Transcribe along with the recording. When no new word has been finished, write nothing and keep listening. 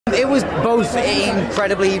It was both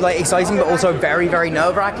incredibly exciting, but also very, very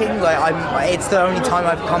nerve-wracking. It's the only time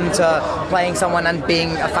I've come to playing someone and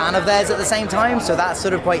being a fan of theirs at the same time, so that's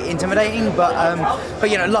sort of quite intimidating. But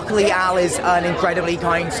luckily Al is an incredibly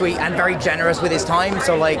kind, sweet, and very generous with his time.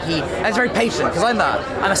 So he's very patient, because I'm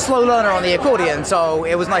a slow learner on the accordion, so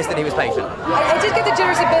it was nice that he was patient. I did get the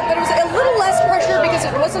jitters a bit, but it was a little less pressure because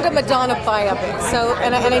it wasn't a Madonna biopic. So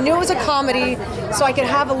and I knew it was a comedy, so I could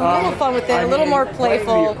have a little fun with it, a little more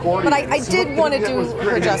playful. But I did want to do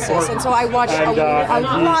her justice, and so I watched a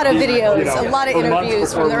lot of videos, a lot of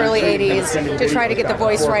interviews from the early 80s to try to get the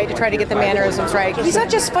voice right, to try to get the mannerisms right. He's not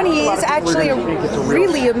just funny, he's actually a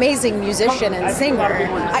really amazing musician and singer.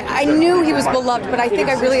 I knew he was beloved, but I think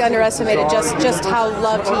I really underestimated just how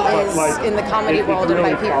loved he is in the comedy world and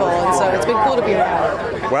by people, and so it's been cool to be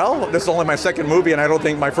around. Well, this is only my second movie, and I don't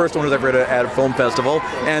think my first one was ever at a film festival,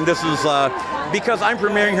 and this is, because I'm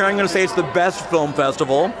premiering here, I'm going to say it's the best film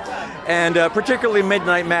festival. And particularly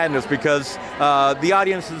Midnight Madness, because the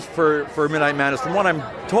audiences for Midnight Madness, from what I'm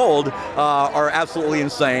told, are absolutely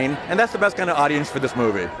insane, and that's the best kind of audience for this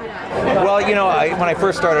movie. Well, when I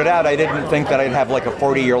first started out, I didn't think that I'd have a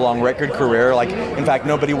 40-year-long record career. In fact,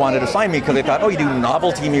 nobody wanted to sign me because they thought, oh, you do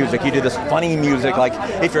novelty music, you do this funny music.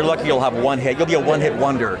 If you're lucky, you'll have one hit. You'll be a one-hit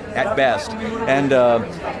wonder at best. And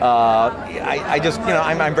I just,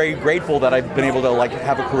 I'm very grateful that I've been able to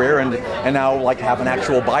have a career and now have an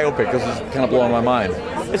actual biopic. This is kind of blowing my mind.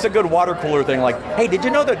 It's a good water cooler thing. Hey, did you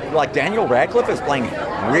know that Daniel Radcliffe is playing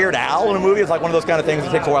Weird Al in a movie? It's one of those kind of things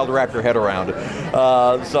that takes a while to wrap your head around.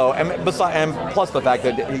 And plus the fact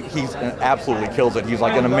that he absolutely kills it. He's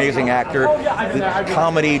an amazing actor,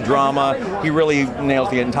 comedy, drama. He really nails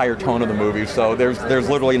the entire tone of the movie. So there's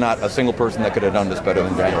literally not a single person that could have done this better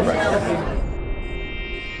than Daniel Radcliffe.